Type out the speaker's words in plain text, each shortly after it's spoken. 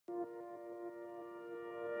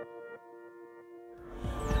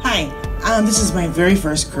This is my very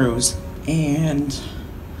first cruise, and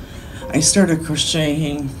I started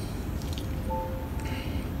crocheting,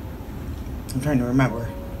 I'm trying to remember,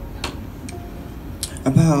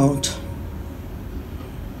 about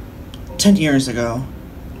 10 years ago,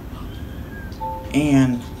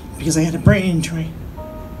 and because I had a brain injury,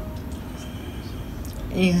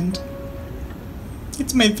 and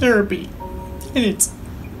it's my therapy, and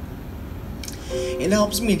it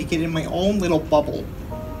helps me to get in my own little bubble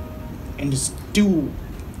and just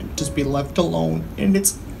be left alone, and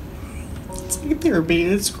it's my therapy,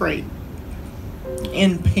 and it's great.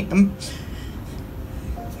 And Pam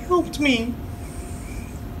helped me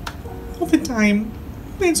all the time,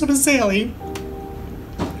 and so does Sally.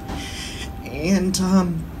 And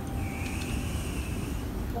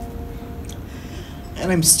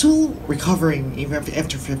I'm still recovering even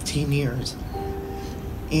after 15 years.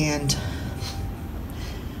 And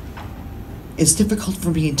it's difficult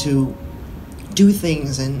for me to do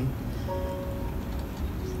things and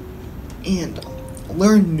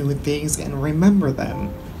learn new things and remember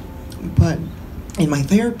them. But in my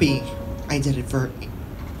therapy, I did it for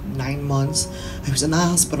 9 months. I was in the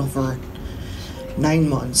hospital for 9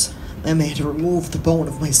 months. Then they had to remove the bone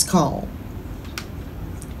of my skull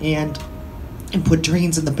and put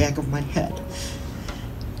drains in the back of my head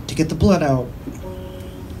to get the blood out.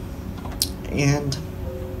 And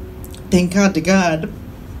thank God to God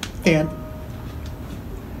that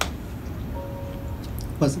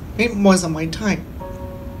it wasn't my time.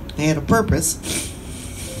 I had a purpose.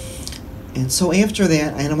 And so after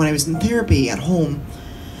that, and when I was in therapy at home,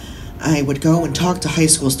 I would go and talk to high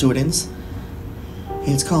school students.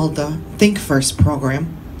 It's called the Think First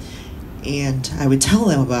program. And I would tell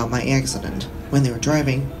them about my accident when they were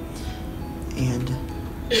driving. And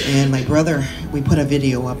my brother, we put a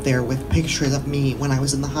video up there with pictures of me when I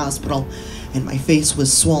was in the hospital and my face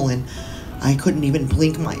was swollen. I couldn't even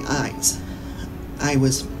blink my eyes.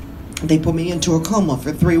 They put me into a coma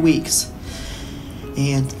for 3 weeks.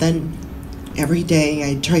 And then every day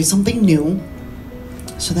I try something new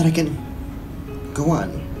so that I can go on.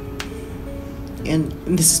 And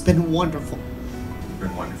this has been wonderful. It's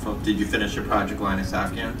been wonderful. Did you finish your project line of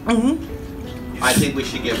sock yet? Mm-hmm. I think we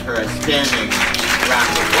should give her a standing round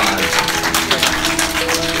of applause.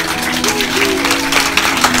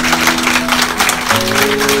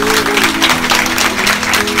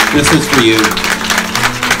 This is for you.